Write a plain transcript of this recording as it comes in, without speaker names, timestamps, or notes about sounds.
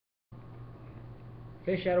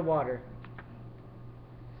Fish out of water.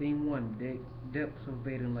 Scene 1, depths of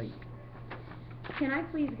Baden Lake. Can I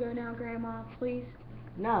please go now, Grandma, please?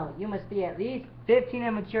 No, you must be at least 15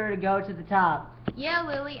 and mature to go to the top. Yeah,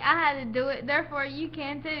 Lily, I had to do it, therefore you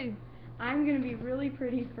can too. I'm gonna be really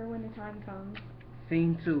pretty for when the time comes.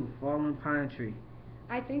 Scene 2, fallen pine tree.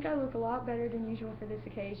 I think I look a lot better than usual for this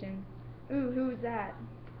occasion. Ooh, who was that?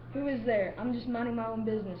 Who is there? I'm just minding my own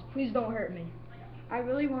business. Please don't hurt me. I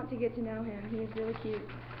really want to get to know him. He is really cute.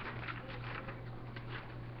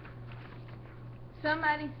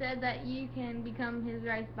 Somebody said that you can become his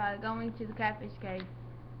race by going to the catfish cave.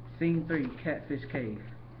 Scene 3, catfish cave.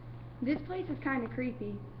 This place is kind of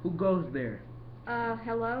creepy. Who goes there?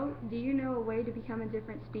 Hello? Do you know a way to become a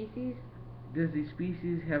different species? Does the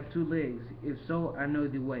species have 2 legs? If so, I know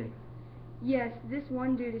the way. Yes, this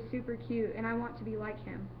one dude is super cute, and I want to be like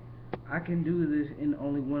him. I can do this in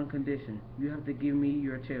only one condition. You have to give me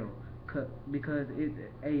your tail, because it's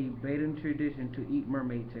a Baden tradition to eat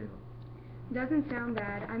mermaid tail. Doesn't sound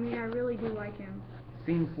bad. I mean, I really do like him.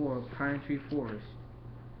 Scene 4, pine tree forest.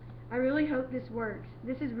 I really hope this works.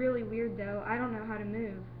 This is really weird, though. I don't know how to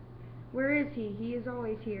move. Where is he? He is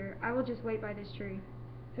always here. I will just wait by this tree.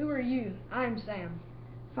 Who are you? I'm Sam.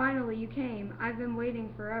 Finally, you came. I've been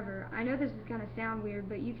waiting forever. I know this is going to sound weird,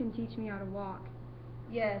 but you can teach me how to walk.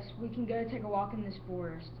 Yes, we can go take a walk in this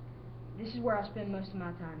forest. This is where I spend most of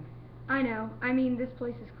my time. I know. I mean, this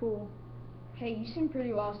place is cool. Hey, you seem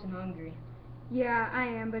pretty lost and hungry. Yeah, I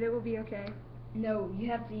am, but it will be okay. No, you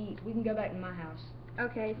have to eat. We can go back to my house.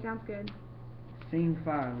 Okay, sounds good. Scene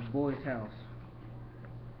 5, boy's house.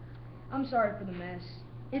 I'm sorry for the mess.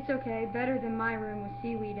 It's okay. Better than my room with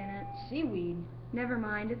seaweed in it. Seaweed? Never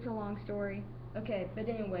mind. It's a long story. Okay, but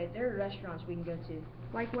anyway, there are restaurants we can go to.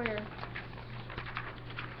 Like where?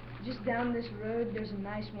 Just down this road, there's a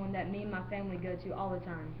nice one that me and my family go to all the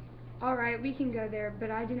time. Alright, we can go there, but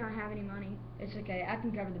I do not have any money. It's okay. I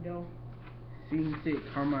can cover the bill. Scene 6,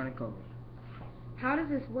 harmonica. How does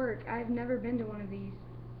this work? I've never been to one of these.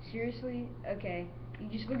 Seriously? Okay. You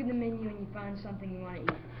just look at the menu and you find something you want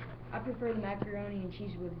to eat. I prefer the macaroni and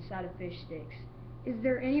cheese with a side of fish sticks. Is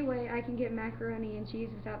there any way I can get macaroni and cheese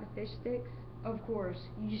without the fish sticks? Of course.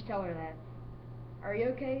 You just tell her that. Are you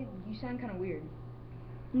okay? You sound kind of weird.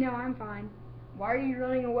 No, I'm fine. Why are you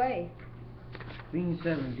running away? Scene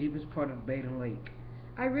 7, deepest part of Baden Lake.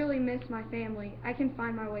 I really miss my family. I can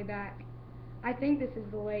find my way back. I think this is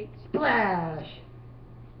the lake. Splash!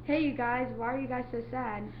 Hey, you guys. Why are you guys so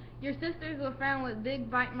sad? Your sisters were found with big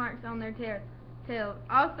bite marks on their tails.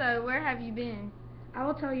 Also, where have you been? I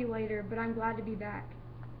will tell you later, but I'm glad to be back.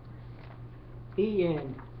 The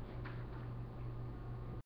end.